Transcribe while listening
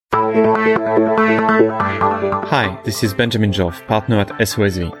Hi, this is Benjamin Joff, partner at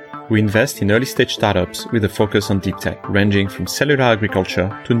SOSV. We invest in early-stage startups with a focus on deep tech, ranging from cellular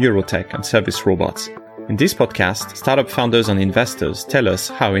agriculture to neurotech and service robots. In this podcast, startup founders and investors tell us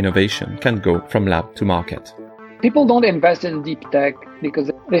how innovation can go from lab to market. People don't invest in deep tech because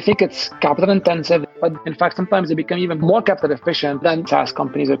they think it's capital intensive, but in fact, sometimes they become even more capital efficient than SaaS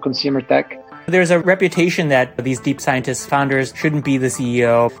companies or consumer tech. There's a reputation that these deep scientist founders shouldn't be the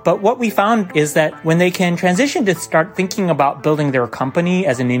CEO. But what we found is that when they can transition to start thinking about building their company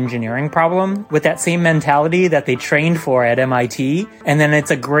as an engineering problem with that same mentality that they trained for at MIT, and then it's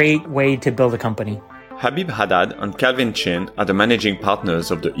a great way to build a company. Habib Haddad and Calvin Chin are the managing partners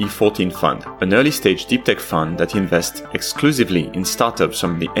of the E14 Fund, an early-stage deep tech fund that invests exclusively in startups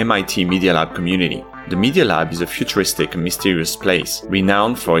from the MIT Media Lab community. The Media Lab is a futuristic and mysterious place,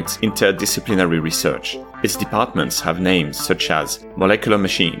 renowned for its interdisciplinary research. Its departments have names such as molecular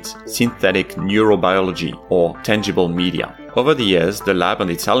machines, synthetic neurobiology, or tangible media. Over the years, the lab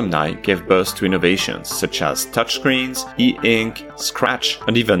and its alumni gave birth to innovations such as touchscreens, e-ink, Scratch,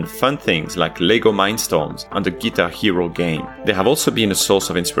 and even fun things like Lego Mindstorms and the Guitar Hero game. They have also been a source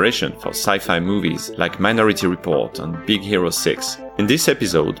of inspiration for sci-fi movies like Minority Report and Big Hero 6. In this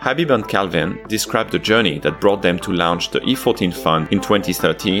episode, Habib and Calvin describe the journey that brought them to launch the E14 Fund in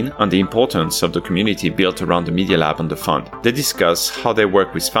 2013 and the importance of the community built around the Media Lab and the fund. They discuss how they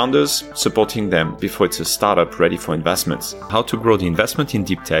work with founders, supporting them before it's a startup ready for investments, how to grow the investment in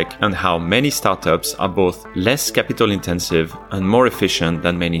deep tech, and how many startups are both less capital intensive and more efficient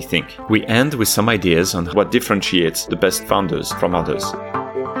than many think. We end with some ideas on what differentiates the best founders from others.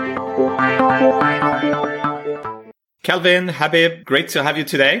 Calvin, Habib, great to have you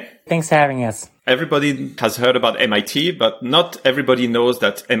today. Thanks for having us. Everybody has heard about MIT, but not everybody knows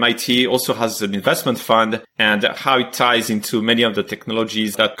that MIT also has an investment fund and how it ties into many of the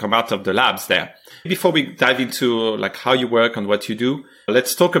technologies that come out of the labs there. Before we dive into how you work and what you do,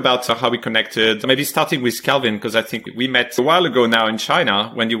 let's talk about how we connected, maybe starting with Calvin, because I think we met a while ago now in China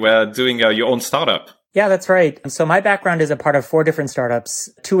when you were doing your own startup. Yeah, that's right. So my background is a part of 4 different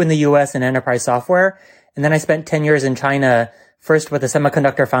startups, 2 in the US in enterprise software. And then I spent 10 years in China, first with a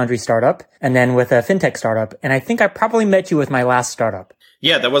semiconductor foundry startup and then with a fintech startup. And I think I probably met you with my last startup.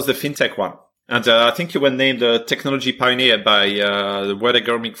 Yeah, that was the fintech one. And I think you were named a technology pioneer by the World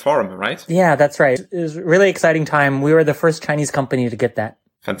Economic Forum, right? Yeah, that's right. It was a really exciting time. We were the first Chinese company to get that.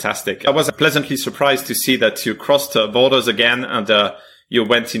 Fantastic. I was pleasantly surprised to see that you crossed borders again and you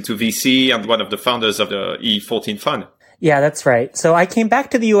went into VC and one of the founders of the E14 Fund. Yeah, that's right. So I came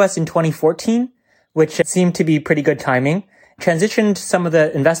back to the US in 2014. Which seemed to be pretty good timing, transitioned some of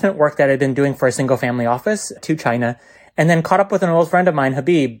the investment work that I'd been doing for a single family office to China, and then caught up with an old friend of mine,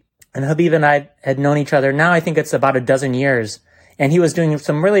 Habib. And Habib and I had known each other now, I think it's about a dozen years. And he was doing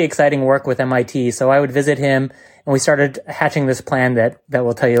some really exciting work with MIT. So I would visit him and we started hatching this plan that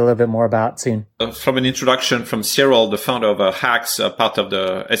we'll tell you a little bit more about soon. From an introduction from Cyril, the founder of Hacks, part of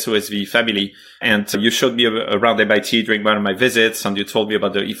the SOSV family. And you showed me around MIT during one of my visits and you told me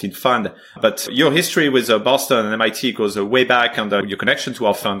about the E14 Fund. But your history with Boston and MIT goes way back and your connection to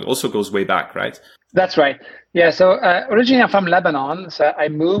our fund also goes way back, right? That's right. Yeah. So originally I'm from Lebanon. So I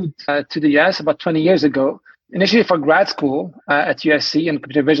moved to the US about 20 years ago. Initially for grad school at USC in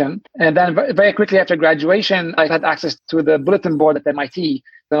computer vision. And then very quickly after graduation, I had access to the bulletin board at MIT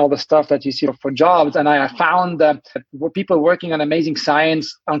and all the stuff that you see for jobs. And I found that were people working on amazing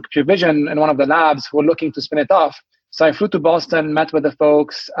science on computer vision in one of the labs who were looking to spin it off. So I flew to Boston, met with the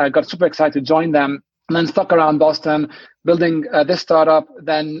folks. I got super excited to join them and then stuck around Boston building this startup.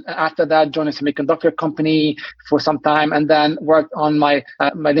 Then after that, joined a semiconductor company for some time and then worked on my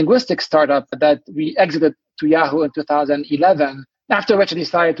linguistics startup that we exited to Yahoo in 2011, after which I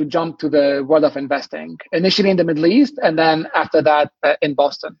decided to jump to the world of investing, initially in the Middle East, and then after that in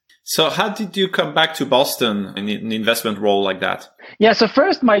Boston. So how did you come back to Boston in an investment role like that? Yeah, so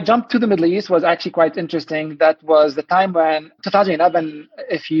first my jump to the Middle East was actually quite interesting. That was the time when 2011,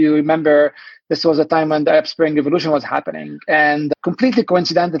 if you remember, this was a time when the Arab Spring Revolution was happening. And completely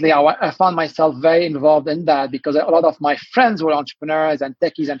coincidentally, I found myself very involved in that because a lot of my friends were entrepreneurs and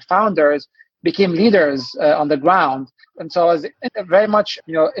techies and founders, became leaders on the ground. And so I was very much,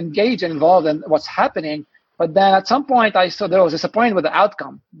 engaged and involved in what's happening. But then at some point I saw there was disappointment with the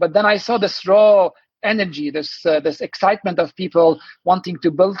outcome. But then I saw this raw energy, this excitement of people wanting to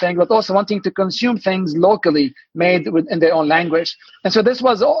build things, but also wanting to consume things locally made in their own language. And so this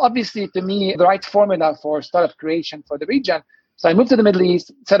was obviously to me the right formula for startup creation for the region. So I moved to the Middle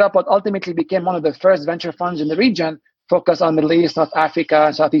East, set up what ultimately became one of the first venture funds in the region, focused on Middle East, North Africa,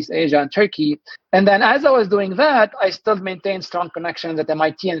 Southeast Asia, and Turkey. And then as I was doing that, I still maintained strong connections at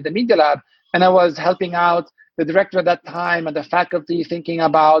MIT and the Media Lab. And I was helping out the director at that time and the faculty thinking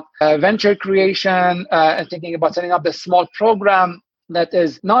about venture creation and thinking about setting up this small program that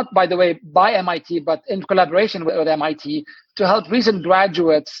is not, by the way, by MIT, but in collaboration with MIT to help recent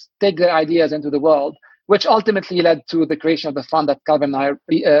graduates take their ideas into the world, which ultimately led to the creation of the fund that Calvin and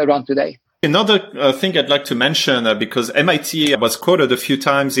I run today. Another thing I'd like to mention, because MIT was quoted a few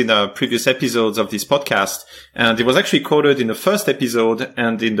times in previous episodes of this podcast, and it was actually quoted in the first episode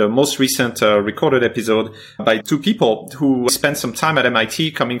and in the most recent recorded episode by two people who spent some time at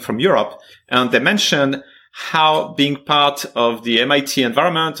MIT coming from Europe, and they mentioned how being part of the MIT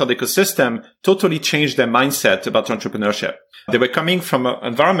environment or the ecosystem totally changed their mindset about entrepreneurship. They were coming from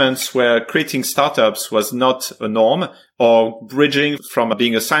environments where creating startups was not a norm, or bridging from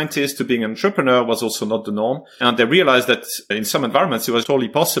being a scientist to being an entrepreneur was also not the norm. And they realized that in some environments it was totally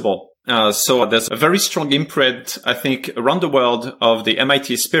possible. So there's a very strong imprint, I think, around the world of the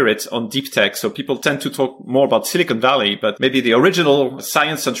MIT spirit on deep tech. So people tend to talk more about Silicon Valley, but maybe the original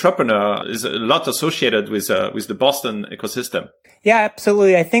science entrepreneur is a lot associated with the Boston ecosystem. Yeah,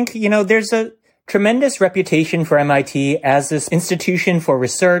 absolutely. I think, there's a tremendous reputation for MIT as this institution for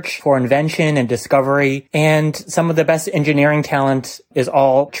research, for invention and discovery. And some of the best engineering talent is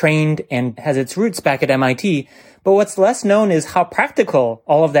all trained and has its roots back at MIT. But what's less known is how practical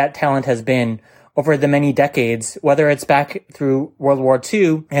all of that talent has been over the many decades, whether it's back through World War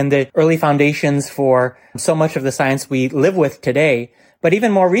II and the early foundations for so much of the science we live with today. But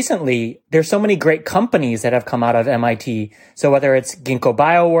even more recently, there's so many great companies that have come out of MIT. So whether it's Ginkgo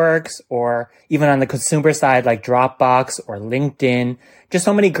Bioworks or even on the consumer side like Dropbox or LinkedIn, just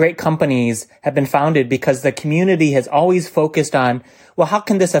so many great companies have been founded because the community has always focused on, well, how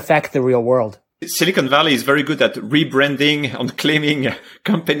can this affect the real world? Silicon Valley is very good at rebranding and claiming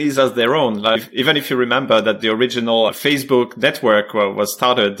companies as their own. Like, even if you remember that the original Facebook network was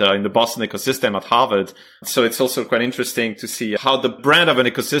started in the Boston ecosystem at Harvard. So it's also quite interesting to see how the brand of an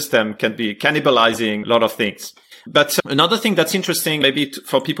ecosystem can be cannibalizing a lot of things. But another thing that's interesting, maybe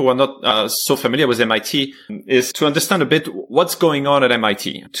for people who are not so familiar with MIT, is to understand a bit what's going on at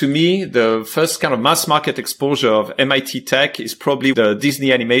MIT. To me, the first kind of mass market exposure of MIT tech is probably the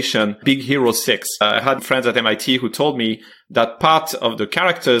Disney animation Big Hero 6. I had friends at MIT who told me that part of the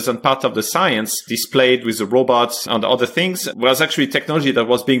characters and part of the science displayed with the robots and other things was actually technology that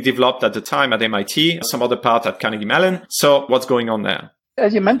was being developed at the time at MIT, some other part at Carnegie Mellon. So what's going on there?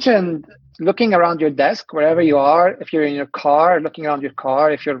 As you mentioned, looking around your desk, wherever you are, if you're in your car, looking around your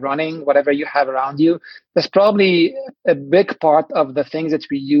car, if you're running, whatever you have around you, there's probably a big part of the things that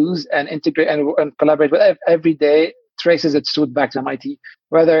we use and integrate and collaborate with every day traces its root back to MIT,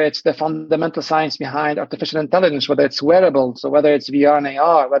 whether it's the fundamental science behind artificial intelligence, whether it's wearables, or whether it's VR and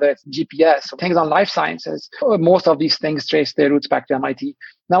AR, whether it's GPS, or things on life sciences. Most of these things trace their roots back to MIT.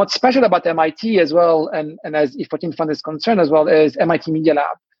 Now, what's special about MIT as well, and as E14 Fund is concerned as well, is MIT Media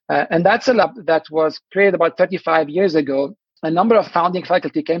Lab. And that's a lab that was created about 35 years ago. A number of founding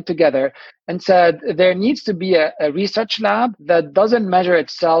faculty came together and said there needs to be a research lab that doesn't measure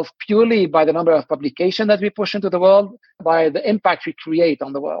itself purely by the number of publications that we push into the world, by the impact we create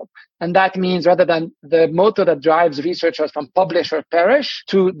on the world. And that means rather than the motto that drives researchers from publish or perish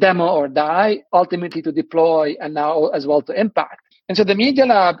to demo or die, ultimately to deploy and now as well to impact. And so the Media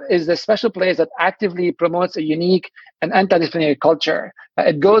Lab is a special place that actively promotes a unique and interdisciplinary culture.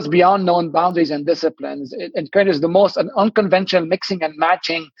 It goes beyond known boundaries and disciplines. It encourages the most unconventional mixing and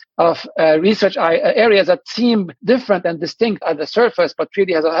matching of research areas that seem different and distinct at the surface, but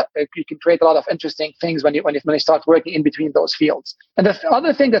really you can create a lot of interesting things when you start working in between those fields. And the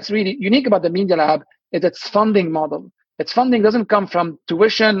other thing that's really unique about the Media Lab is its funding model. Its funding doesn't come from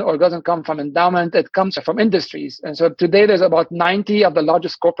tuition or doesn't come from endowment. It comes from industries. And so today there's about 90 of the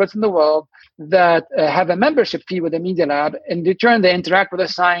largest corporates in the world that have a membership fee with the Media Lab. In return, they interact with the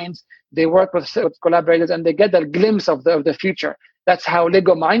science, they work with collaborators, and they get a glimpse of the future. That's how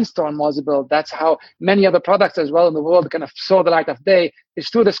Lego Mindstorm was built. That's how many other products as well in the world kind of saw the light of day, is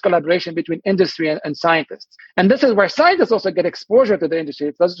through this collaboration between industry and scientists. And this is where scientists also get exposure to the industry.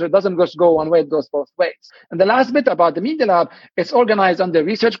 It doesn't just go one way, it goes both ways. And the last bit about the Media Lab, it's organized under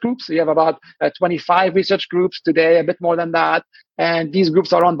research groups. So you have about 25 research groups today, a bit more than that. And these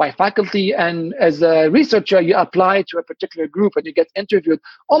groups are run by faculty. And as a researcher, you apply to a particular group and you get interviewed,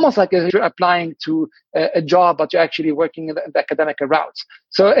 almost like if you're applying to a job, but you're actually working in the academic routes.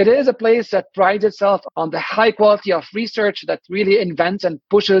 So it is a place that prides itself on the high quality of research that really invents and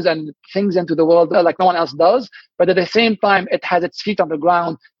pushes and things into the world like no one else does. But at the same time, it has its feet on the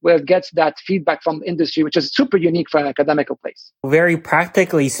ground where it gets that feedback from the industry, which is super unique for an academical place. Very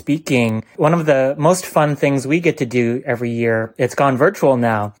practically speaking, one of the most fun things we get to do every year, it's gone virtual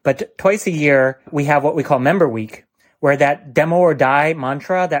now, but twice a year, we have what we call Member Week, where that demo or die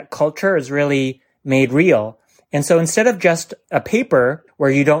mantra, that culture is really made real. And so instead of just a paper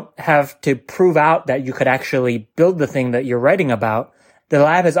where you don't have to prove out that you could actually build the thing that you're writing about, the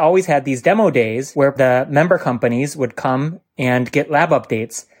lab has always had these demo days where the member companies would come and get lab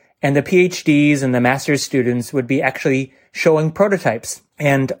updates, and the PhDs and the master's students would be actually showing prototypes,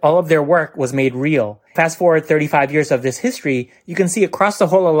 and all of their work was made real. Fast forward 35 years of this history, you can see across the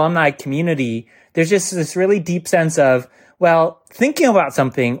whole alumni community, there's just this really deep sense of, well, thinking about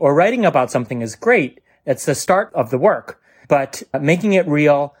something or writing about something is great. It's the start of the work, but making it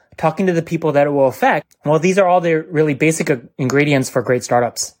real, talking to the people that it will affect, well, these are all the really basic ingredients for great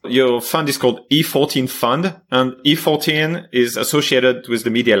startups. Your fund is called E14 Fund, and E14 is associated with the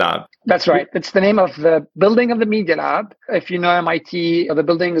Media Lab. That's right. It's the name of the building of the Media Lab. If you know MIT, the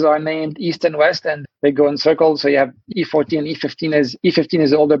buildings are named East and West, and they go in circles. So you have E14, E15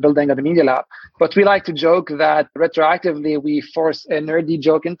 is the older building of the Media Lab. But we like to joke that retroactively we force a nerdy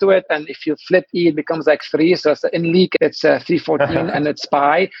joke into it, and if you flip E, it becomes like 3. So it's in Leak, it's 314, and it's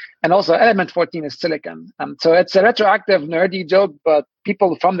pi. And also element 14 is silicon. So it's a retroactive nerdy joke, but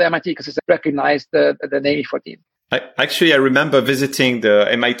people from the MIT ecosystem recognize the name E14. I remember visiting the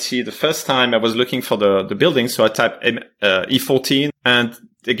MIT the first time I was looking for the building. So I typed E14 and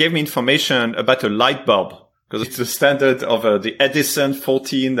they gave me information about a light bulb because it's the standard of the Edison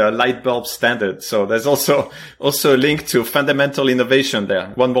 14 light bulb standard. So there's also a link to fundamental innovation there.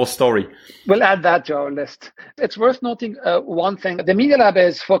 One more story. We'll add that to our list. It's worth noting one thing. The Media Lab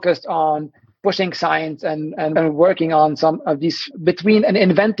is focused on pushing science and working on some of these between and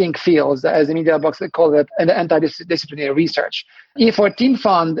inventing fields, as the Media Box call it, and interdisciplinary research. E14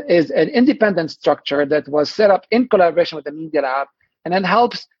 Fund is an independent structure that was set up in collaboration with the Media Lab and then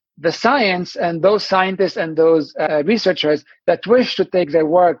helps the science and those scientists and those researchers that wish to take their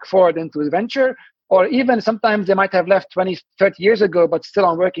work forward into the venture, or even sometimes they might have left 20, 30 years ago, but still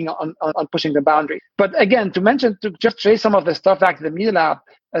on working on pushing the boundary. But again, to just trace some of the stuff back to the Media Lab,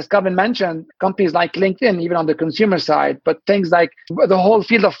 as Calvin mentioned, companies like LinkedIn, even on the consumer side, but things like the whole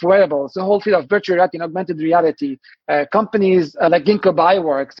field of wearables, the whole field of virtual reality and augmented reality, companies like Ginkgo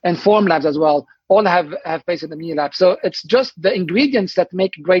Bioworks and Formlabs as well, all have placed in the Media Lab. So it's just the ingredients that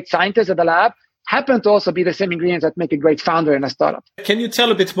make great scientists at the lab happen to also be the same ingredients that make a great founder in a startup. Can you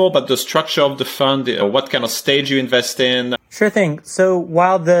tell a bit more about the structure of the fund, or what kind of stage you invest in? Sure thing. So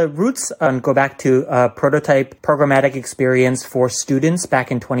while the roots go back to a prototype programmatic experience for students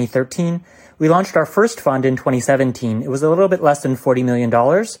back in 2013, we launched our first fund in 2017. It was a little bit less than $40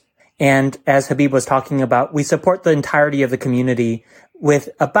 million. And as Habib was talking about, we support the entirety of the community with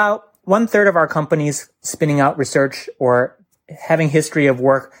about 1/3 of our companies spinning out research or having history of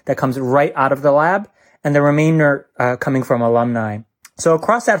work that comes right out of the lab, and the remainder coming from alumni. So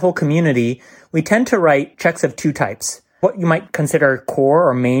across that whole community, we tend to write checks of two types. What you might consider core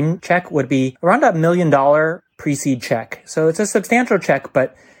or main check would be around $1 million pre-seed check. So it's a substantial check,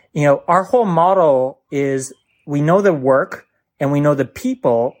 but our whole model is we know the work and we know the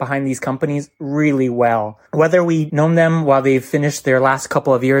people behind these companies really well. Whether we've known them while they've finished their last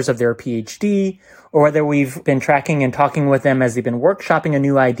couple of years of their PhD, or whether we've been tracking and talking with them as they've been workshopping a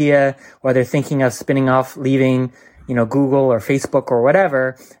new idea, or they're thinking of spinning off, leaving, Google or Facebook or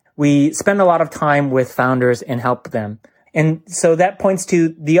whatever, we spend a lot of time with founders and help them. And so that points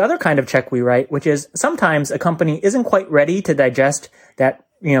to the other kind of check we write, which is sometimes a company isn't quite ready to digest that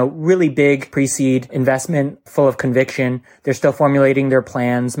really big pre-seed investment full of conviction. They're still formulating their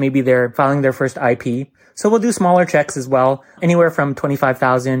plans. Maybe they're filing their first IP. So we'll do smaller checks as well, anywhere from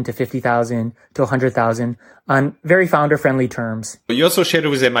 $25,000 to $50,000 to $100,000 on very founder-friendly terms. You're associated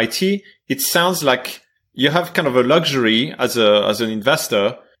with MIT. It sounds like you have kind of a luxury as an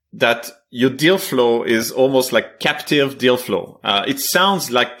investor that your deal flow is almost like captive deal flow. It sounds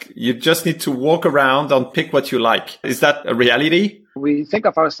like you just need to walk around and pick what you like. Is that a reality? We think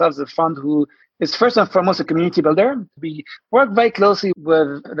of ourselves as a fund who is first and foremost a community builder. We work very closely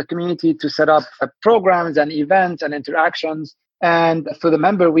with the community to set up programs and events and interactions, and through the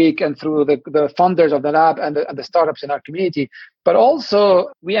member week and through the funders of the lab and the startups in our community. But also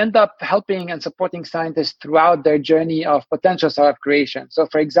we end up helping and supporting scientists throughout their journey of potential startup creation. So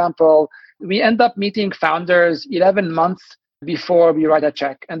for example, we end up meeting founders 11 months before we write a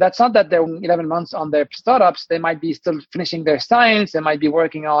check. And that's not that they're 11 months on their startups. They might be still finishing their science. They might be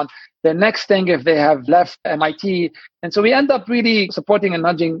working on the next thing if they have left MIT. And so we end up really supporting and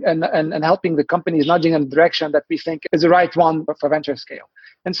nudging and helping the companies, nudging in the direction that we think is the right one for venture scale.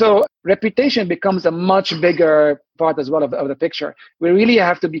 And so reputation becomes a much bigger part as well of the picture. We really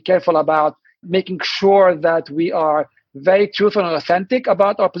have to be careful about making sure that we are very truthful and authentic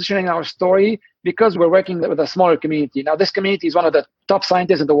about our positioning, our story, because we're working with a smaller community. Now, this community is one of the top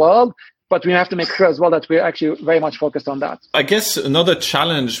scientists in the world, but we have to make sure as well that we're actually very much focused on that. I guess another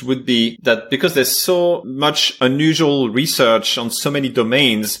challenge would be that because there's so much unusual research on so many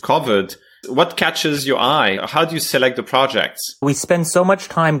domains covered, what catches your eye? How do you select the projects? We spend so much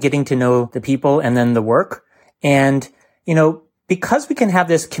time getting to know the people and then the work. And, because we can have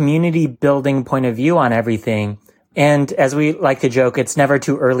this community building point of view on everything, and as we like to joke, it's never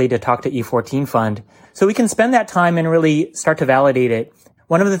too early to talk to E14 Fund. So we can spend that time and really start to validate it.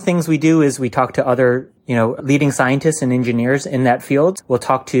 One of the things we do is we talk to other, leading scientists and engineers in that field. We'll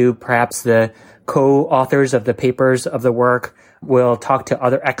talk to perhaps the co-authors of the papers of the work. We'll talk to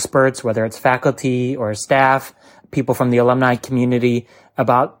other experts, whether it's faculty or staff, people from the alumni community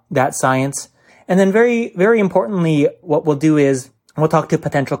about that science. And then very, very importantly, what we'll do is we'll talk to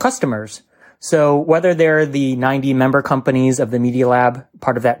potential customers. So whether they're the 90 member companies of the Media Lab,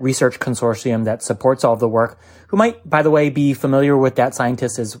 part of that research consortium that supports all of the work, who might, by the way, be familiar with that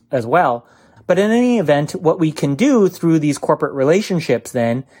scientist as well. But in any event, what we can do through these corporate relationships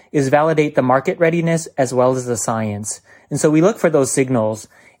then is validate the market readiness as well as the science. And so we look for those signals.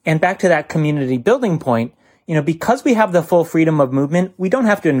 And back to that community building point, because we have the full freedom of movement, we don't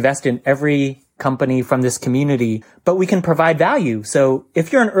have to invest in every company from this community, but we can provide value. So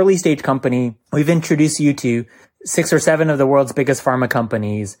if you're an early stage company, we've introduced you to 6 or 7 of the world's biggest pharma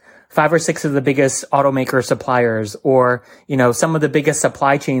companies, 5 or 6 of the biggest automaker suppliers, or, some of the biggest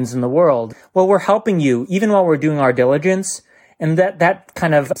supply chains in the world. Well, we're helping you even while we're doing our diligence. And that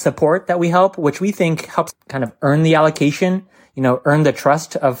kind of support that we help, which we think helps kind of earn the allocation, earn the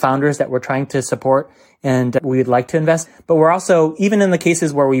trust of founders that we're trying to support and we'd like to invest. But we're also, even in the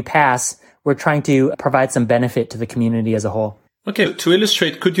cases where we pass, we're trying to provide some benefit to the community as a whole. Okay, to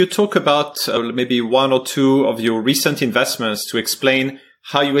illustrate, could you talk about maybe 1 or 2 of your recent investments to explain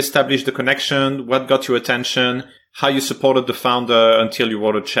how you established the connection, what got your attention, how you supported the founder until you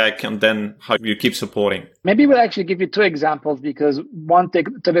wrote a check, and then how you keep supporting? Maybe we'll actually give you 2 examples, because one to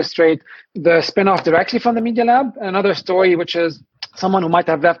illustrate the spin-off directly from the Media Lab, another story which is someone who might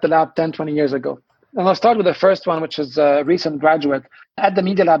have left the lab 10, 20 years ago. And I'll start with the first one, which is a recent graduate. At the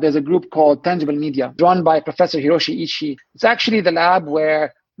Media Lab, there's a group called Tangible Media, run by Professor Hiroshi Ishii. It's actually the lab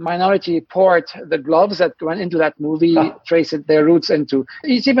where Minority Report, the gloves that went into that movie, trace their roots into.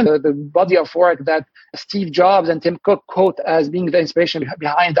 It's even the body of work that Steve Jobs and Tim Cook quote as being the inspiration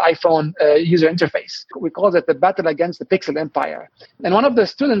behind the iPhone user interface. We call it the battle against the pixel empire. And one of the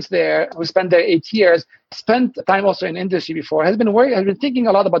students there who spent there 8 years, spent time also in industry before, has been thinking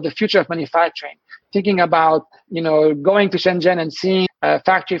a lot about the future of manufacturing, thinking about, going to Shenzhen and seeing a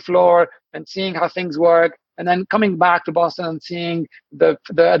factory floor and seeing how things work, and then coming back to Boston and seeing the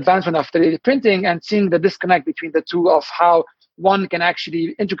advancement of 3D printing and seeing the disconnect between the two of how one can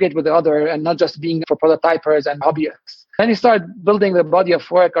actually integrate with the other and not just being for prototypers and hobbyists. Then he started building the body of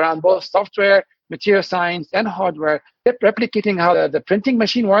work around both software, material science, and hardware, replicating how the printing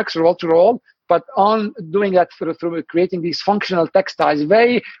machine works roll to roll, but on doing that through creating these functional textiles,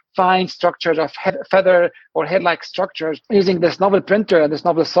 very fine structures of feather or head-like structures, using this novel printer and this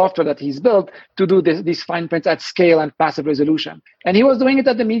novel software that he's built to do these fine prints at scale and massive resolution. And he was doing it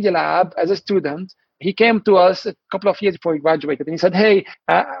at the Media Lab as a student. He came to us a couple of years before he graduated, and he said, "Hey,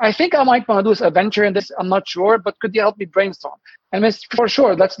 I think I might want to do a venture in this. I'm not sure, but could you help me brainstorm?" And it's for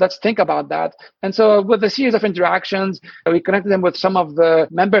sure, let's think about that. And so with a series of interactions, we connected him with some of the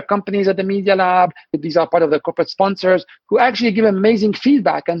member companies at the Media Lab. These are part of the corporate sponsors who actually give amazing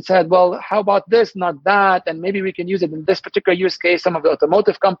feedback and said, well, how about this, not that? And maybe we can use it in this particular use case, some of the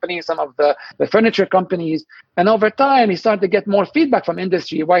automotive companies, some of the furniture companies. And over time, he started to get more feedback from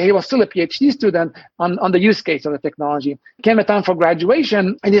industry while he was still a PhD student on the use case of the technology. It came a time for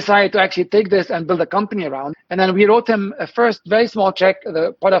graduation, and decided to actually take this and build a company around. And then we wrote him a first very small check,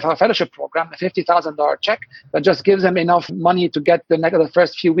 part of our fellowship program, a $50,000 check that just gives him enough money to get the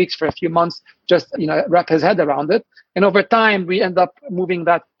first few weeks for a few months, just wrap his head around it. And over time, we end up moving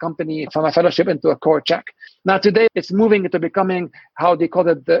that company from a fellowship into a core check. Now, today, it's moving into becoming how they call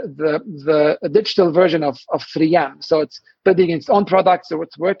it the digital version of 3M. So it's building its own products, so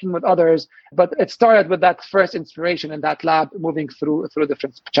it's working with others. But it started with that first inspiration in that lab, moving through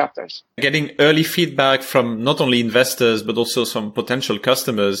different chapters. Getting early feedback from not only investors, but also some potential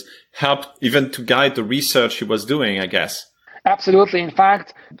customers helped even to guide the research he was doing, I guess. Absolutely. In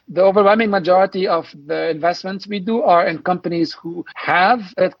fact, the overwhelming majority of the investments we do are in companies who have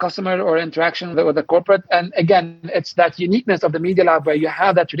a customer or interaction with a corporate. And again, it's that uniqueness of the Media Lab where you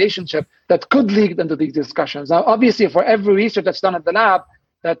have that relationship that could lead into these discussions. Now, obviously, for every research that's done at the lab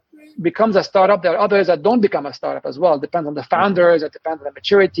that becomes a startup, there are others that don't become a startup as well. It depends on the founders, it depends on the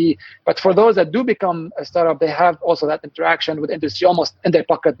maturity. But for those that do become a startup, they have also that interaction with industry almost in their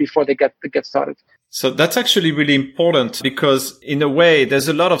pocket before they get started. So that's actually really important because in a way, there's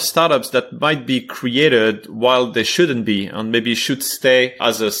a lot of startups that might be created while they shouldn't be and maybe should stay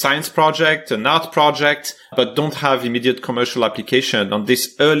as a science project, an art project, but don't have immediate commercial application. And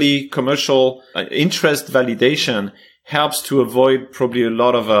this early commercial interest validation helps to avoid probably a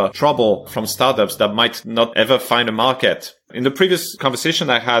lot of trouble from startups that might not ever find a market. In the previous conversation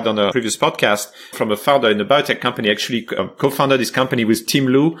I had on a previous podcast from a founder in a biotech company, actually co-founded this company with Tim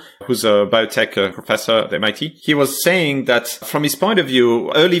Lu, who's a biotech professor at MIT. He was saying that from his point of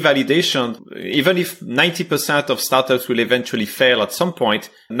view, early validation, even if 90% of startups will eventually fail at some point,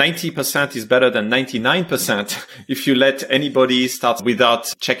 90% is better than 99% if you let anybody start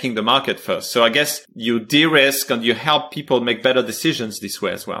without checking the market first. So I guess you de-risk and you help people make better decisions this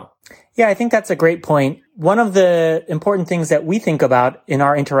way as well. Yeah, I think that's a great point. One of the important things that we think about in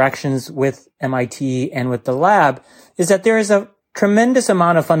our interactions with MIT and with the lab is that there is a tremendous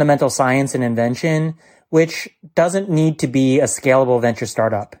amount of fundamental science and invention, which doesn't need to be a scalable venture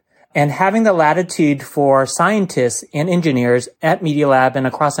startup. And having the latitude for scientists and engineers at Media Lab and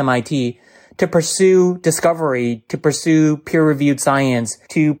across MIT to pursue discovery, to pursue peer-reviewed science,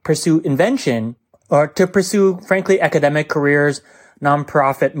 to pursue invention, or to pursue, frankly, academic careers,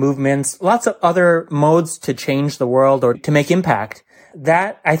 nonprofit movements, lots of other modes to change the world or to make impact.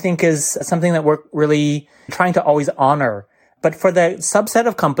 That, I think, is something that we're really trying to always honor. But for the subset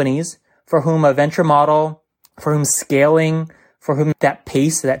of companies for whom a venture model, for whom scaling, for whom that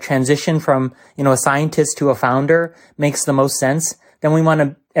pace, that transition from, a scientist to a founder makes the most sense, then we want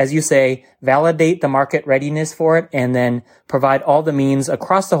to, as you say, validate the market readiness for it and then provide all the means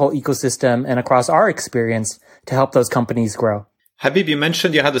across the whole ecosystem and across our experience to help those companies grow. Habib, you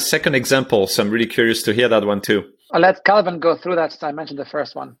mentioned you had a second example, so I'm really curious to hear that one too. I'll let Calvin go through that since I mentioned the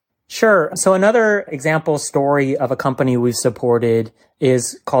first one. Sure. So another example story of a company we've supported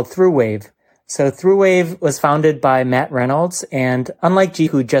is called ThruWave. So ThruWave was founded by Matt Reynolds, and unlike G,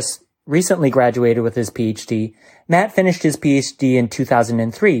 who just recently graduated with his PhD, Matt finished his PhD in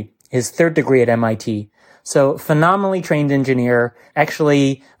 2003, his third degree at MIT. So phenomenally trained engineer,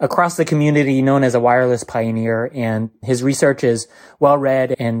 actually across the community known as a wireless pioneer, and his research is well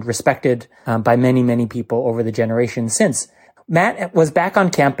read and respected by many, many people over the generations since. Matt was back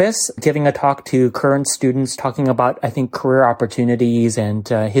on campus giving a talk to current students talking about, I think, career opportunities and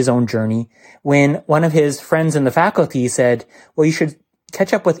his own journey when one of his friends in the faculty said, well, you should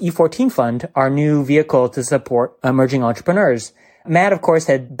catch up with E14 Fund, our new vehicle to support emerging entrepreneurs. Matt, of course,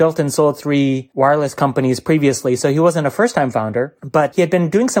 had built and sold 3 wireless companies previously, so he wasn't a first-time founder, but he had been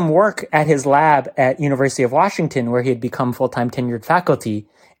doing some work at his lab at University of Washington, where he had become full-time tenured faculty.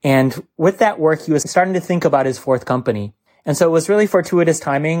 And with that work, he was starting to think about his 4th company. And so it was really fortuitous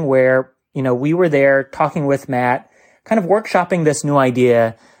timing where, we were there talking with Matt, kind of workshopping this new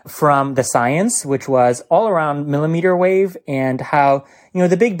idea from the science, which was all around millimeter wave and how,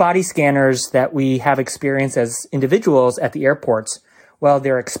 the big body scanners that we have experienced as individuals at the airports, well,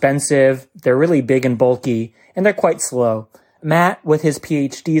 they're expensive, they're really big and bulky, and they're quite slow. Matt, with his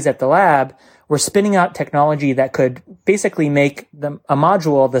PhDs at the lab, were spinning out technology that could basically make a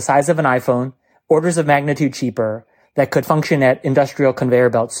module the size of an iPhone, orders of magnitude cheaper, that could function at industrial conveyor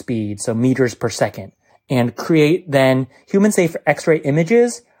belt speed, so meters per second, and create then human-safe X-ray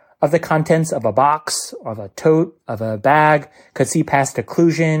images of the contents of a box, of a tote, of a bag, could see past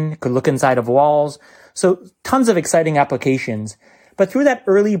occlusion, could look inside of walls. So tons of exciting applications. But through that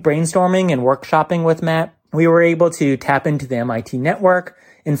early brainstorming and workshopping with Matt, we were able to tap into the MIT network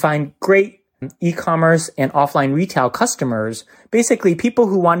and find great e-commerce and offline retail customers, basically people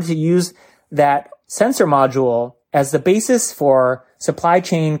who wanted to use that sensor module as the basis for supply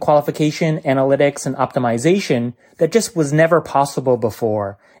chain qualification, analytics, and optimization that just was never possible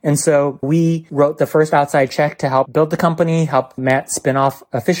before. And so we wrote the first outside check to help build the company, help Matt spin off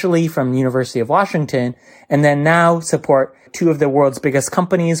officially from the University of Washington, and then now support two of the world's biggest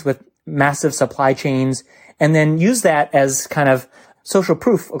companies with massive supply chains, and then use that as kind of social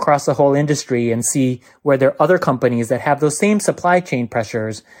proof across the whole industry and see where there are other companies that have those same supply chain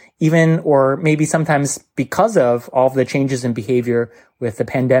pressures, even or maybe sometimes because of all of the changes in behavior with the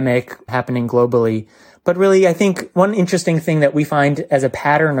pandemic happening globally. But really, I think one interesting thing that we find as a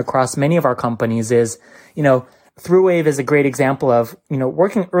pattern across many of our companies is, ThruWave is a great example of,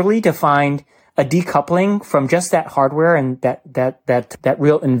 working early to find a decoupling from just that hardware and that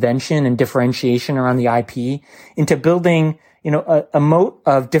real invention and differentiation around the IP into building, a moat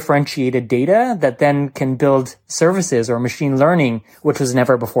of differentiated data that then can build services or machine learning, which was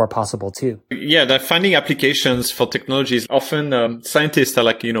never before possible too. Yeah, that finding applications for technologies. Often scientists are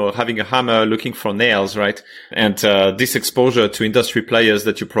like, having a hammer looking for nails, right? And this exposure to industry players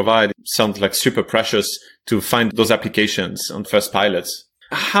that you provide sounds like super precious to find those applications on first pilots.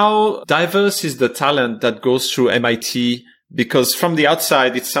 How diverse is the talent that goes through MIT? Because from the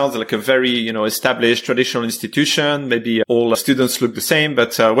outside, it sounds like a very, established traditional institution. Maybe all students look the same,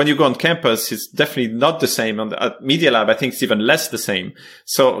 but when you go on campus, it's definitely not the same. And at Media Lab, I think it's even less the same.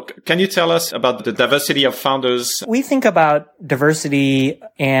 So can you tell us about the diversity of founders? We think about diversity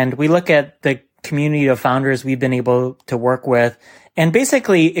and we look at the community of founders we've been able to work with. And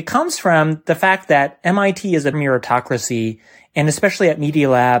basically, it comes from the fact that MIT is a meritocracy, and especially at Media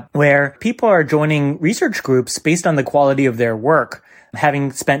Lab, where people are joining research groups based on the quality of their work,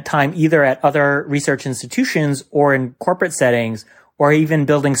 having spent time either at other research institutions or in corporate settings, or even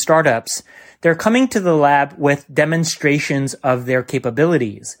building startups. They're coming to the lab with demonstrations of their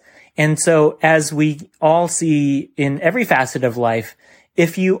capabilities. And so, as we all see in every facet of life,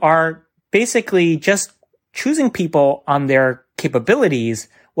 if you are basically just choosing people on their capabilities,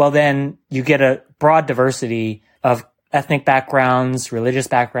 well, then you get a broad diversity of ethnic backgrounds, religious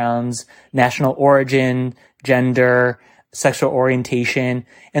backgrounds, national origin, gender, sexual orientation.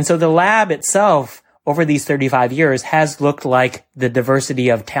 And so the lab itself over these 35 years has looked like the diversity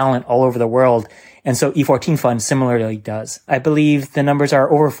of talent all over the world. And so E14 Fund similarly does. I believe the numbers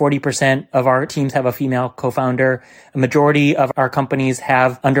are over 40% of our teams have a female co-founder. A majority of our companies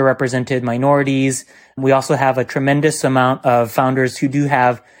have underrepresented minorities. We also have a tremendous amount of founders who do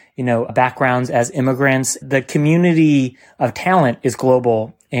have backgrounds as immigrants. The community of talent is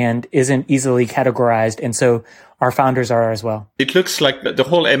global and isn't easily categorized. And so our founders are as well. It looks like the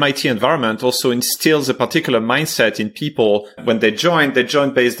whole MIT environment also instills a particular mindset in people. When they join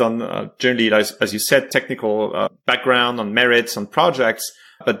based on generally, as you said, technical background, on merits, on projects.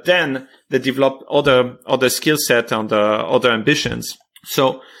 But then they develop other skill set and other ambitions.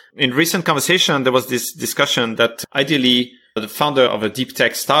 So in recent conversation, there was this discussion that ideally the founder of a deep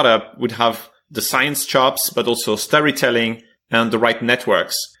tech startup would have the science chops, but also storytelling and the right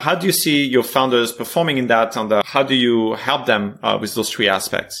networks. How do you see your founders performing in that, and how do you help them with those three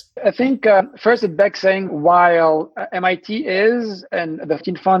aspects? I think first it begs saying, while MIT is and the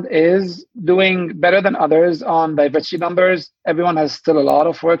 15 Fund is doing better than others on diversity numbers, everyone has still a lot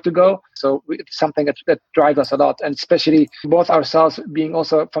of work to go. So it's something that drives us a lot, and especially both ourselves being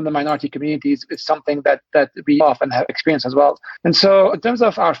also from the minority communities is something that we often have experienced as well. And so in terms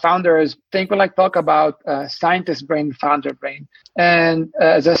of our founders, I think we like talk about scientist brain, founder brain. And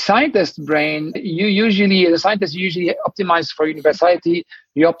as a scientist brain, you usually optimize for universality,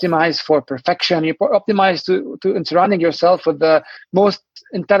 you optimize for perfection, you optimize to surrounding yourself with the most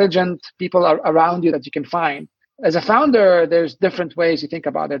intelligent people around you that you can find. As a founder, there's different ways you think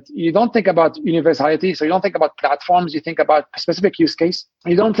about it. You don't think about universality, so you don't think about platforms. You think about a specific use case.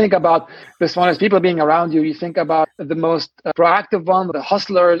 You don't think about the smartest people being around you. You think about the most proactive one, the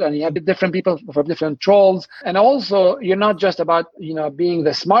hustlers, and you have different people for different roles. And also, you're not just about being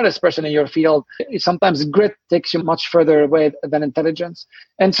the smartest person in your field. Sometimes grit takes you much further away than intelligence.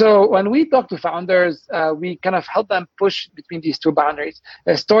 And so when we talk to founders, we kind of help them push between these two boundaries.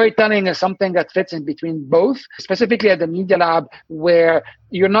 Storytelling is something that fits in between both, specifically at the Media Lab, where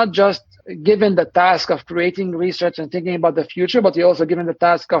you're not just given the task of creating research and thinking about the future, but you're also given the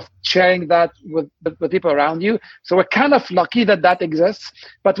task of sharing that with people around you. So we're kind of lucky that exists.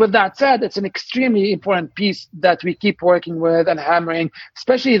 But with that said, it's an extremely important piece that we keep working with and hammering,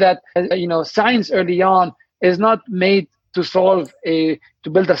 especially that, science early on is not made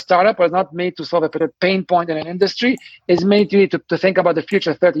to build a startup, or it's not made to solve a particular pain point in an industry. It's made really to think about the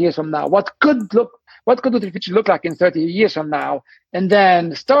future 30 years from now. What could the future look like in 30 years from now? And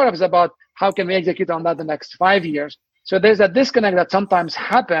then startup is about how can we execute on that the next 5 years. So there's a disconnect that sometimes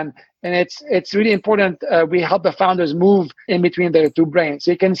happen, and it's really important. We help the founders move in between their two brains.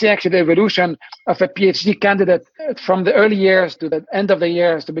 So you can see actually the evolution of a PhD candidate from the early years to the end of the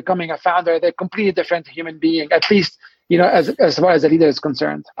years to becoming a founder. They're a completely different human being, at least as far as the leader is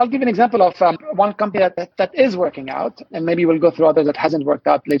concerned. I'll give you an example of one company that is working out, and maybe we'll go through others that hasn't worked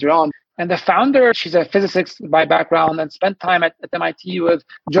out later on. And the founder, she's a physicist by background and spent time at MIT with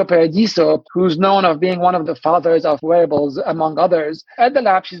Joe Paradiso, who's known of being one of the fathers of wearables, among others. At the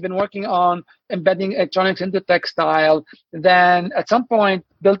lab, she's been working on embedding electronics into textile. Then at some point,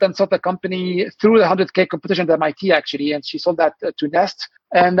 built and sold a company through the 100K competition at MIT, actually, and she sold that to Nest.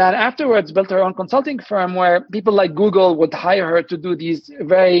 And then afterwards, built her own consulting firm where people like Google would hire her to do these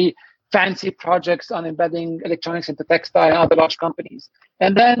very fancy projects on embedding electronics into textile and other large companies.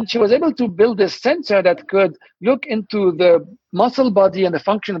 And then she was able to build this sensor that could look into the muscle body and the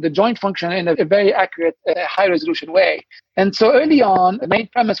function of the joint function in a very accurate, high resolution way. And so early on, the main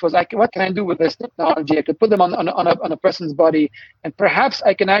premise was, what can I do with this technology? I could put them on a person's body, and perhaps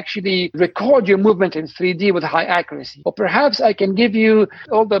I can actually record your movement in 3D with high accuracy. Or perhaps I can give you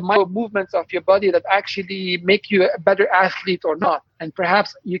all the micro movements of your body that actually make you a better athlete or not. And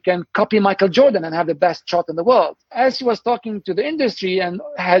perhaps you can copy Michael Jordan and have the best shot in the world. As she was talking to the industry and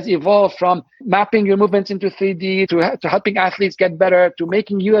has evolved from mapping your movements into 3D to helping athletes get better, to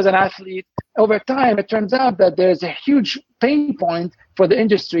making you as an athlete, over time, it turns out that there's a huge pain point for the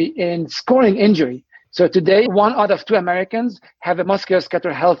industry in scoring injury. So today, 1 out of 2 Americans have a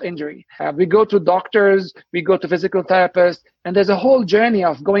musculoskeletal health injury. We go to doctors, we go to physical therapists, and there's a whole journey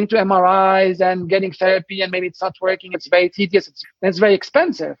of going to MRIs and getting therapy, and maybe it's not working. It's very tedious. It's very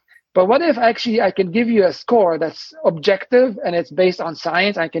expensive. But what if actually I can give you a score that's objective and it's based on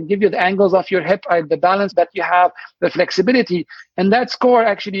science? I can give you the angles of your hip, the balance that you have, the flexibility. And that score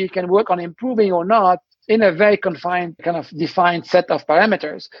actually you can work on improving or not in a very confined, kind of defined set of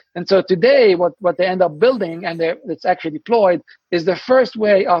parameters. And so today, what they end up building, and it's actually deployed, is the first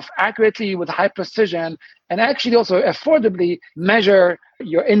way of accurately, with high precision, and actually also affordably measure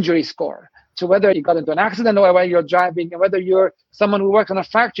your injury score. So whether you got into an accident or whether you're driving, and whether you're someone who works on a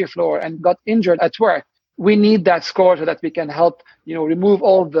factory floor and got injured at work, we need that score so that we can help, remove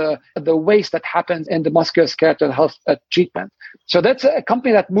all the waste that happens in the musculoskeletal health treatment. So that's a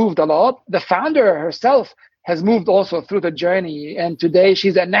company that moved a lot. The founder herself has moved also through the journey, and today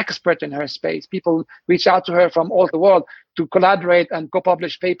she's an expert in her space. People reach out to her from all the world to collaborate and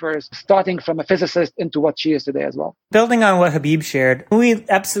co-publish papers, starting from a physicist into what she is today as well. Building on what Habib shared, we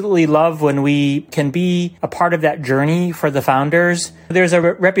absolutely love when we can be a part of that journey for the founders. There's a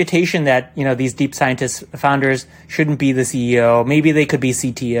reputation that, these deep scientist founders shouldn't be the CEO. Maybe they could be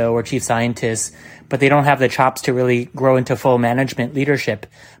CTO or chief scientists, but they don't have the chops to really grow into full management leadership.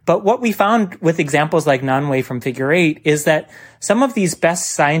 But what we found with examples like Nanwei from Figure 8 is that some of these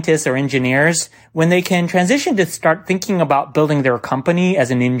best scientists or engineers, when they can transition to start thinking about building their company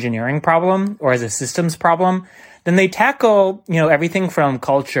as an engineering problem or as a systems problem, then they tackle, everything from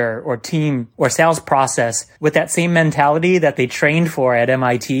culture or team or sales process with that same mentality that they trained for at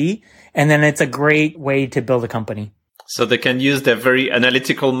MIT. And then it's a great way to build a company. So they can use their very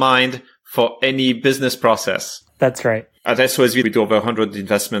analytical mind for any business process. That's right. At SOSV, we do over 100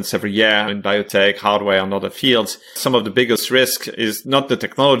 investments every year in biotech, hardware, and other fields. Some of the biggest risk is not the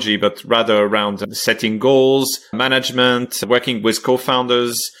technology, but rather around setting goals, management, working with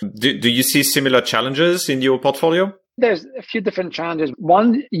co-founders. Do you see similar challenges in your portfolio? There's a few different challenges.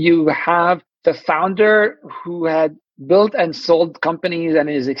 One, you have the founder who had built and sold companies and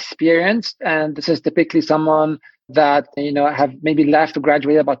is experienced. And this is typically someone that, have maybe left or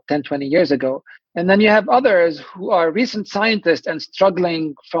graduated about 10, 20 years ago. And then you have others who are recent scientists and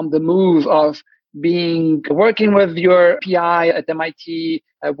struggling from the move of working with your PI at MIT,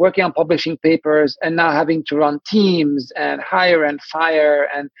 working on publishing papers, and now having to run teams and hire and fire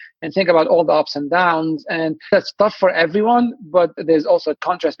and think about all the ups and downs. And that's tough for everyone, but there's also a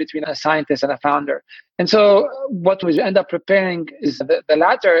contrast between a scientist and a founder. And so what we end up preparing is the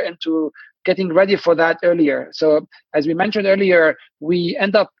latter into getting ready for that earlier. So as we mentioned earlier, we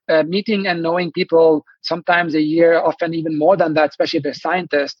end up meeting and knowing people sometimes a year, often even more than that, especially if they're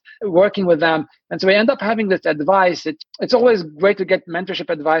scientists, working with them. And so we end up having this advice. It's always great to get mentorship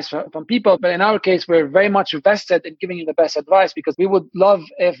advice from people. But in our case, we're very much vested in giving you the best advice because we would love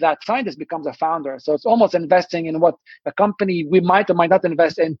if that scientist becomes a founder. So it's almost investing in what a company we might or might not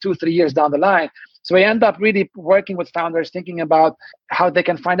invest in 2-3 years down the line. So we end up really working with founders, thinking about how they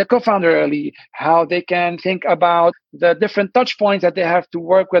can find a co-founder early, how they can think about the different touch points that they have to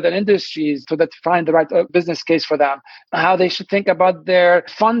work with in industries so that find the right business case for them, how they should think about their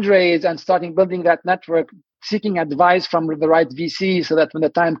fundraise and starting building that network, seeking advice from the right VC so that when the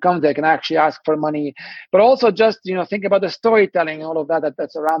time comes, they can actually ask for money, but also just, think about the storytelling and all of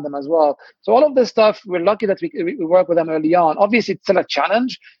that's around them as well. So all of this stuff, we're lucky that we work with them early on. Obviously, it's still a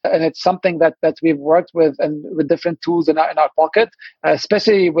challenge, and it's something that we've worked with and with different tools in our pocket,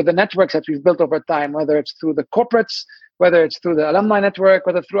 especially with the networks that we've built over time, whether it's through the corporates, whether it's through the alumni network,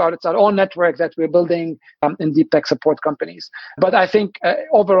 whether it's our own network that we're building in deep tech support companies. But I think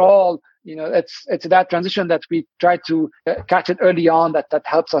overall, it's that transition that we try to catch it early on that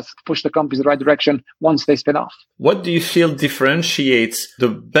helps us push the companies in the right direction once they spin off. What do you feel differentiates the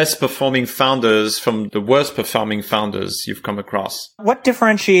best performing founders from the worst performing founders you've come across? What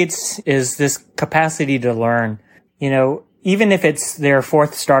differentiates is this capacity to learn. Even if it's their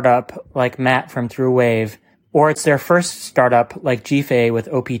fourth startup, like Matt from ThruWave, or it's their first startup like GFA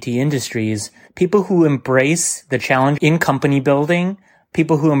with OPT Industries, people who embrace the challenge in company building,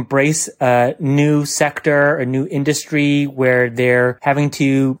 people who embrace a new sector, a new industry where they're having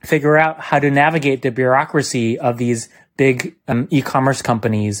to figure out how to navigate the bureaucracy of these big e-commerce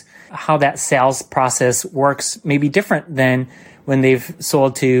companies, how that sales process works may be different than when they've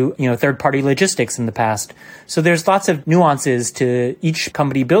sold to, third-party logistics in the past. So there's lots of nuances to each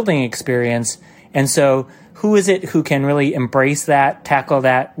company building experience. And so who is it who can really embrace that, tackle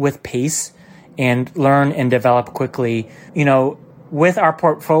that with pace and learn and develop quickly? With our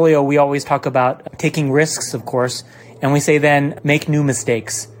portfolio, we always talk about taking risks, of course, and we say then make new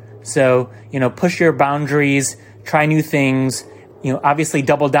mistakes. So, push your boundaries, try new things, obviously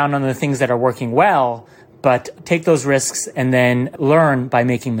double down on the things that are working well, but take those risks and then learn by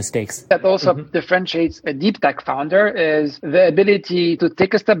making mistakes. That also differentiates a deep tech founder is the ability to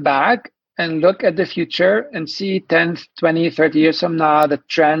take a step back and look at the future and see 10, 20, 30 years from now, the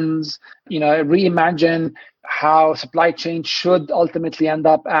trends, reimagine how supply chain should ultimately end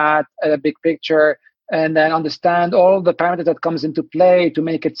up at a big picture, and then understand all the parameters that comes into play to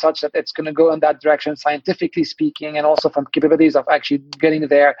make it such that it's going to go in that direction, scientifically speaking, and also from capabilities of actually getting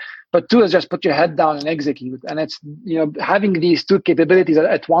there. But two is just put your head down and execute. And it's, having these two capabilities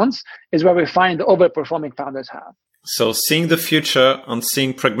at once is where we find the overperforming founders have. So seeing the future and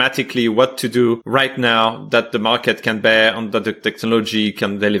seeing pragmatically what to do right now that the market can bear and that the technology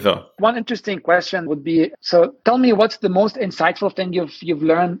can deliver. One interesting question would be, so tell me what's the most insightful thing you've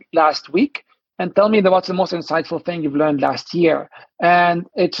learned last week, and tell me what's the most insightful thing you've learned last year. And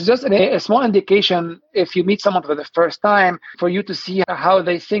it's just a small indication if you meet someone for the first time for you to see how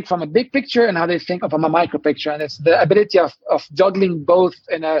they think from a big picture and how they think from a micro picture. And it's the ability of juggling both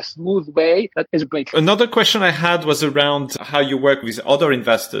in a smooth way that is great. Another question I had was around how you work with other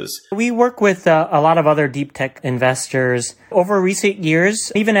investors. We work with a lot of other deep tech investors. Over recent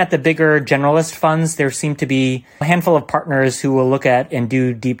years, even at the bigger generalist funds, there seem to be a handful of partners who will look at and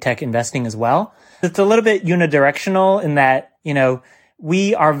do deep tech investing as well. It's a little bit unidirectional in that,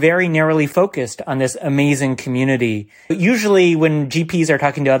 we are very narrowly focused on this amazing community. Usually when GPs are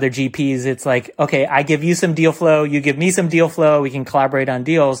talking to other GPs, it's like, okay, I give you some deal flow, you give me some deal flow, we can collaborate on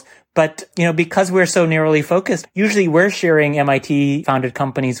deals. But, because we're so narrowly focused, usually we're sharing MIT founded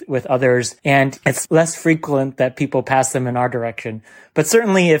companies with others, and it's less frequent that people pass them in our direction. But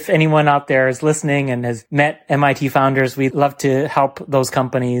certainly if anyone out there is listening and has met MIT founders, we'd love to help those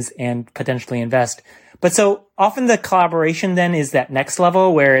companies and potentially invest. But so often the collaboration then is that next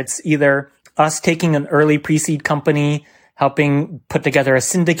level where it's either us taking an early pre-seed company, helping put together a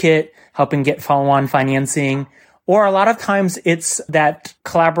syndicate, helping get follow-on financing, or a lot of times it's that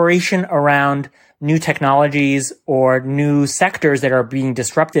collaboration around new technologies or new sectors that are being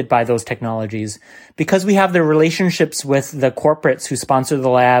disrupted by those technologies. Because we have the relationships with the corporates who sponsor the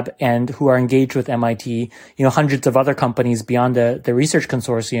lab and who are engaged with MIT, hundreds of other companies beyond the research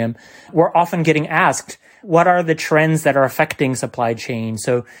consortium, we're often getting asked, what are the trends that are affecting supply chain?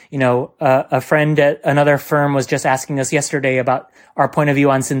 So, a friend at another firm was just asking us yesterday about our point of view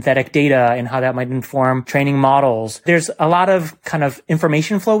on synthetic data and how that might inform training models. There's a lot of kind of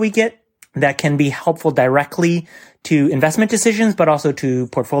information flow we get that can be helpful directly to investment decisions, but also to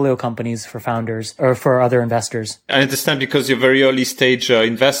portfolio companies for founders or for other investors. I understand, because you're very early stage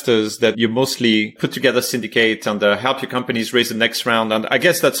investors, that you mostly put together syndicate and help your companies raise the next round. And I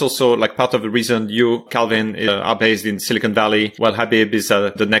guess that's also like part of the reason you, Calvin, are based in Silicon Valley, while Habib is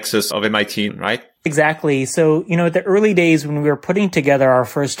the nexus of MIT, right? Exactly. So, at the early days when we were putting together our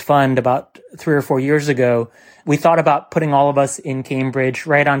first fund about 3 or 4 years ago, we thought about putting all of us in Cambridge,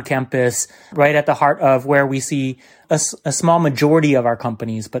 right on campus, right at the heart of where we see a small majority of our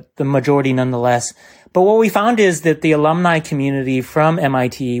companies, but the majority nonetheless. But what we found is that the alumni community from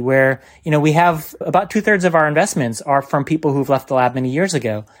MIT, where, we have about 2/3 of our investments are from people who've left the lab many years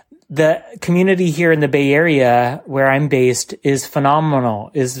ago. The community here in the Bay Area, where I'm based, is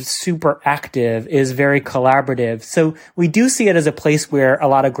phenomenal, is super active, is very collaborative. So we do see it as a place where a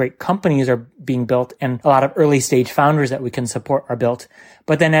lot of great companies are being built and a lot of early stage founders that we can support are built.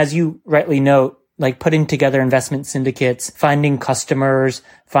 But then, as you rightly note, like putting together investment syndicates, finding customers,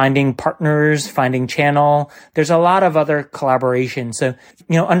 finding partners, finding channel. There's a lot of other collaboration. So,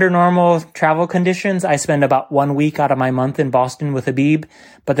 under normal travel conditions, I spend about 1 week out of my month in Boston with Habib,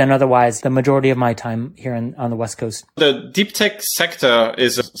 but then otherwise the majority of my time here on the West Coast. The deep tech sector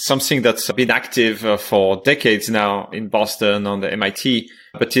is something that's been active for decades now in Boston on the MIT,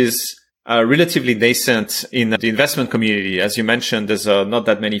 but is relatively nascent in the investment community. As you mentioned, there's not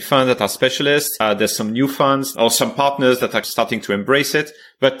that many funds that are specialists. There's some new funds or some partners that are starting to embrace it.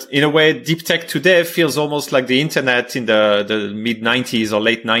 But in a way, deep tech today feels almost like the internet in the mid 90s or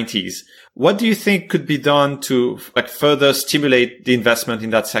late 90s. What do you think could be done to further stimulate the investment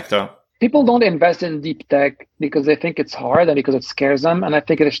in that sector? People don't invest in deep tech because they think it's hard and because it scares them. And I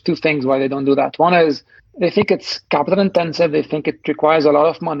think there's two things why they don't do that. One is they think it's capital intensive. They think it requires a lot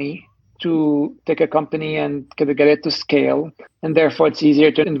of money to take a company and get it to scale. And therefore, it's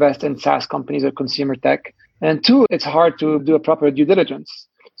easier to invest in SaaS companies or consumer tech. And two, it's hard to do a proper due diligence.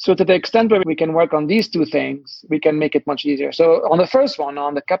 So to the extent where we can work on these two things, we can make it much easier. So on the first one,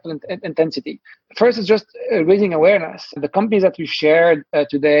 on the capital intensity, first is just raising awareness. The companies that we shared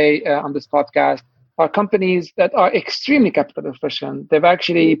today on this podcast are companies that are extremely capital efficient. They've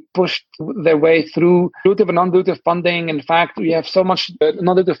actually pushed their way through dilutive and non-dilutive funding. In fact, we have so much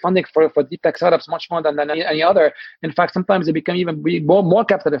non-dilutive funding for deep tech startups, much more than any other. In fact, sometimes they become even more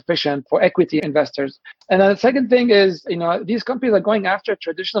capital efficient for equity investors. And then the second thing is, these companies are going after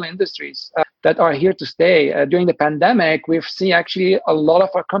traditional industries that are here to stay. During the pandemic, we've seen actually a lot of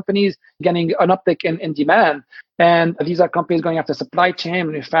our companies getting an uptick in demand. And these are companies going after supply chain,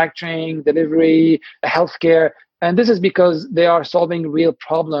 manufacturing, delivery, healthcare. And this is because they are solving real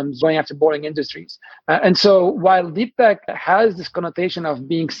problems, going after boring industries. And so while deep tech has this connotation of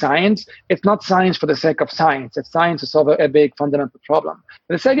being science, it's not science for the sake of science. It's science to solve a big fundamental problem.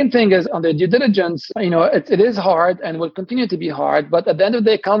 The second thing is on the due diligence, it is hard and will continue to be hard. But at the end of the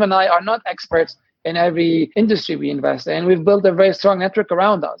day, Calvin and I are not experts in every industry we invest in. We've built a very strong network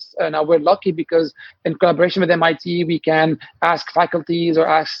around us. Now we're lucky because in collaboration with MIT, we can ask faculties or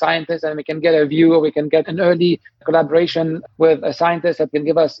ask scientists and we can get a view, or we can get an early collaboration with a scientist that can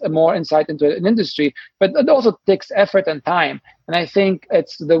give us more insight into an industry. But it also takes effort and time. And I think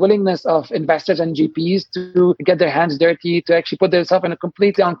it's the willingness of investors and GPs to get their hands dirty, to actually put themselves in a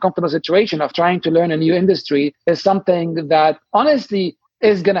completely uncomfortable situation of trying to learn a new industry is something that honestly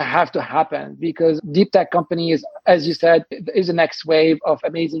is going to have to happen, because deep tech companies, as you said, is the next wave of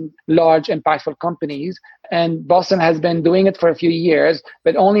amazing, large, impactful companies. And Boston has been doing it for a few years,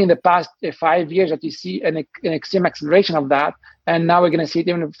 but only in the past 5 years that you see an extreme acceleration of that. And now we're going to see it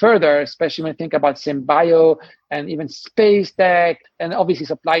even further, especially when you think about SynBio and even space tech, and obviously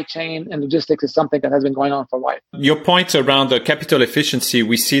supply chain and logistics is something that has been going on for a while. Your point around the capital efficiency,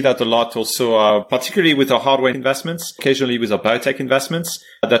 we see that a lot also, particularly with our hardware investments, occasionally with our biotech investments,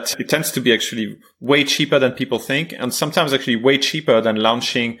 that it tends to be actually way cheaper than people think, and sometimes actually way cheaper than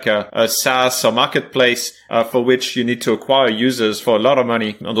launching a SaaS or marketplace for which you need to acquire users for a lot of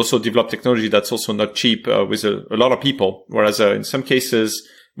money, and also develop technology that's also not cheap with a lot of people. Whereas in some cases,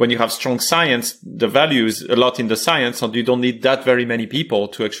 when you have strong science, the value is a lot in the science, and you don't need that very many people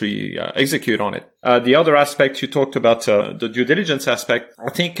to actually execute on it. The other aspect you talked about, the due diligence aspect, I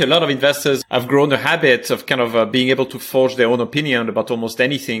think a lot of investors have grown a habit of kind of being able to forge their own opinion about almost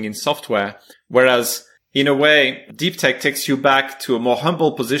anything in software. Whereas In a way, deep tech takes you back to a more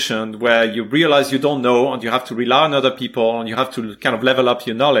humble position where you realize you don't know and you have to rely on other people and you have to kind of level up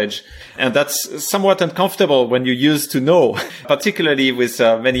your knowledge. And that's somewhat uncomfortable when you used to know, particularly with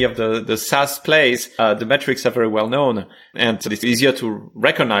many of the SaaS plays. The metrics are very well known and it's easier to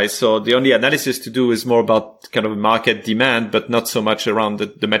recognize. So the only analysis to do is more about kind of market demand, but not so much around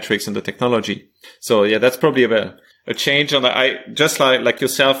the metrics and the technology. So yeah, that's probably a change. And I just like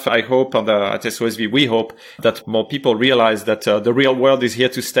yourself, I hope at SOSV, we hope that more people realize that the real world is here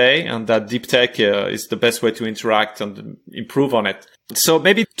to stay and that deep tech is the best way to interact and improve on it. So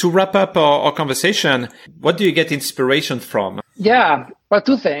maybe to wrap up our conversation, what do you get inspiration from? Yeah, well,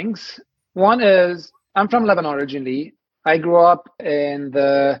 two things. One is I'm from Lebanon originally. I grew up in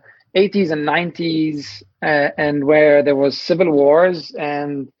the 80s and 90s and where there was civil wars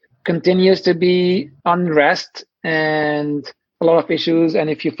and continues to be unrest and a lot of issues. And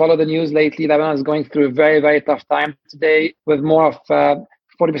if you follow the news lately, Lebanon is going through a very, very tough time today with more of 40%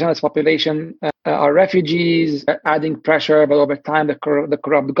 of its population are refugees, adding pressure. But over time, the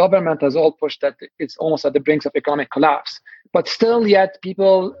corrupt government has all pushed that it's almost at the brink of economic collapse. But still, yet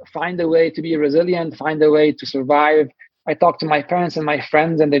people find a way to be resilient, find a way to survive. I talk to my parents and my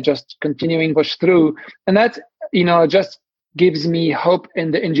friends and they're just continuing push through. And that, just gives me hope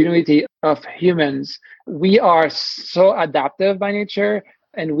in the ingenuity of humans. We are so adaptive by nature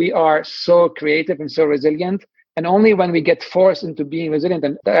and we are so creative and so resilient. And only when we get forced into being resilient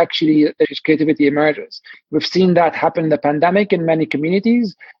and actually creativity emerges. We've seen that happen in the pandemic in many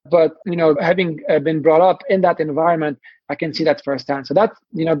communities, but having been brought up in that environment, I can see that firsthand. So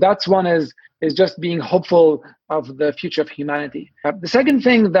that's one is just being hopeful of the future of humanity. The second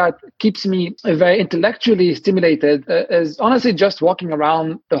thing that keeps me very intellectually stimulated is honestly just walking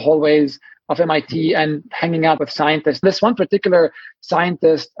around the hallways of MIT and hanging out with scientists. This one particular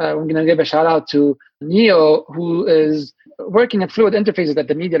scientist, I'm going to give a shout out to Neo, who is working at Fluid Interfaces at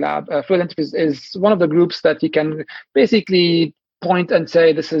the Media Lab. Fluid Interfaces is one of the groups that you can basically point and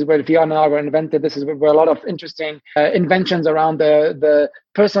say, this is where VR now were invented. This is where a lot of interesting inventions around the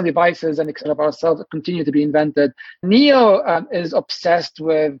personal devices and of ourselves continue to be invented. Neo is obsessed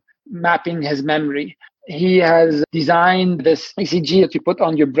with mapping his memory. He has designed this ECG that you put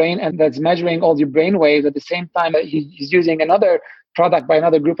on your brain and that's measuring all your brain waves. At the same time, he's using another product by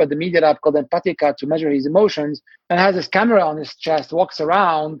another group at the Media Lab called Empatica to measure his emotions, and has this camera on his chest, walks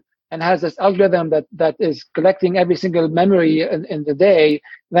around and has this algorithm that is collecting every single memory in the day.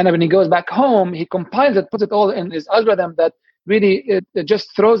 Then when he goes back home, he compiles it, puts it all in his algorithm that really it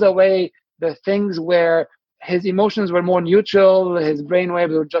just throws away the things where his emotions were more neutral, his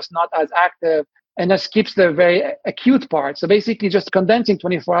brainwaves were just not as active, and just keeps the very acute part. So basically just condensing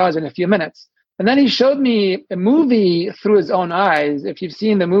 24 hours in a few minutes. And then he showed me a movie through his own eyes. If you've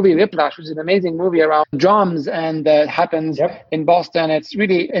seen the movie Whiplash, which is an amazing movie around drums and happens in Boston, it's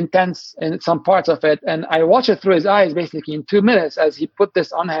really intense in some parts of it. And I watched it through his eyes basically in 2 minutes as he put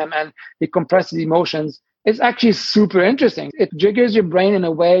this on him and he compressed his emotions. It's actually super interesting. It triggers your brain in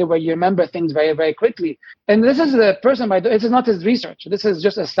a way where you remember things very, very quickly. And this is the person, this is not his research. This is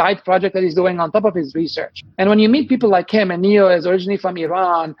just a side project that he's doing on top of his research. And when you meet people like him, and Neo is originally from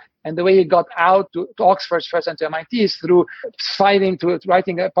Iran, and the way he got out to Oxford first and to MIT is through fighting, to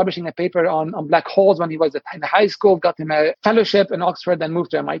publishing a paper on black holes when he was in high school, got him a fellowship in Oxford, then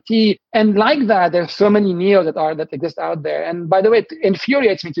moved to MIT. And like that, there's so many Neos that exist out there. And by the way, it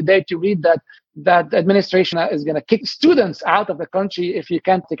infuriates me today to read that the administration is going to kick students out of the country if you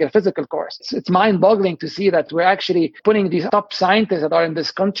can't take a physical course. It's mind-boggling to see that we're actually putting these top scientists that are in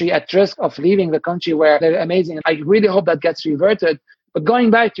this country at risk of leaving the country where they're amazing. I really hope that gets reverted. But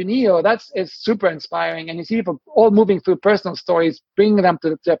going back to Neo, is super inspiring. And you see people all moving through personal stories, bringing them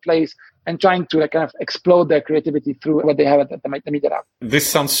to a place and trying to kind of explode their creativity through what they have at the Media Lab. This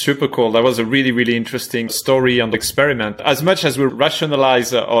sounds super cool. That was a really, really interesting story and experiment. As much as we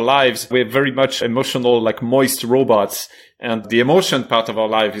rationalize our lives, we're very much emotional, like moist robots. And the emotion part of our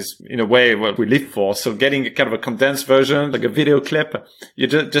life is, in a way, what we live for. So getting kind of a condensed version, like a video clip, you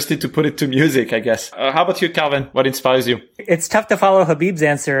just need to put it to music, I guess. How about you, Calvin? What inspires you? It's tough to follow Habib's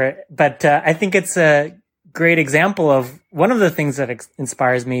answer, but I think it's a great example of one of the things that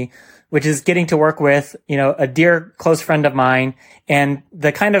inspires me, which is getting to work with, a dear close friend of mine, and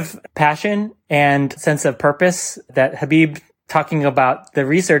the kind of passion and sense of purpose that Habib talking about the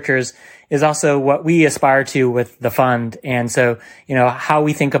researchers is also what we aspire to with the fund. And so, how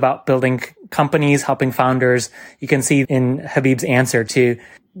we think about building companies, helping founders, you can see in Habib's answer too.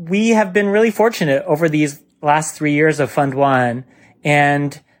 We have been really fortunate over these last 3 years of Fund One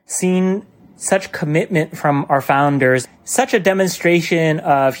and seen such commitment from our founders, such a demonstration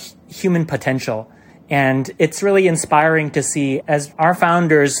of human potential. And it's really inspiring to see as our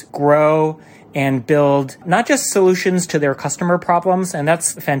founders grow and build not just solutions to their customer problems, and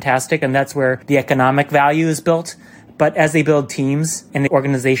that's fantastic, and that's where the economic value is built, but as they build teams and the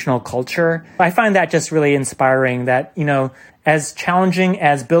organizational culture, I find that just really inspiring that, as challenging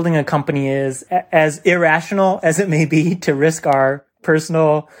as building a company is, as irrational as it may be to risk our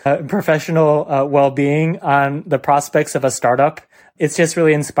personal, professional well-being on the prospects of a startup, it's just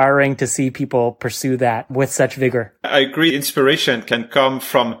really inspiring to see people pursue that with such vigor. I agree. Inspiration can come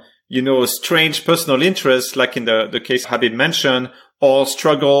from, strange personal interests, like in the case Habib mentioned, or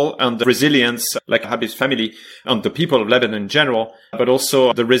struggle and resilience, like Habib's family and the people of Lebanon in general, but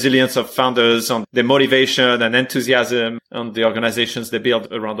also the resilience of founders and their motivation and enthusiasm and the organizations they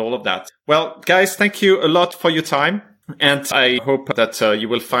build around all of that. Well, guys, thank you a lot for your time. And I hope that you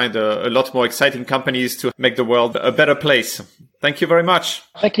will find a lot more exciting companies to make the world a better place. Thank you very much.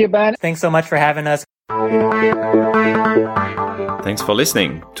 Thank you, Ben. Thanks so much for having us. Thanks for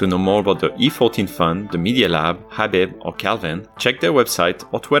listening. To know more about the E14 Fund, the Media Lab, Habib, or Calvin, check their website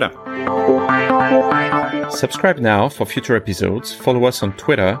or Twitter. Subscribe now for future episodes. Follow us on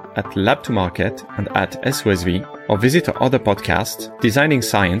Twitter at Lab2Market and at SOSV, or visit our other podcasts, Designing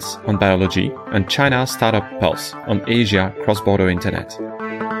Science on Biology and China Startup Pulse on Asia Cross-Border Internet.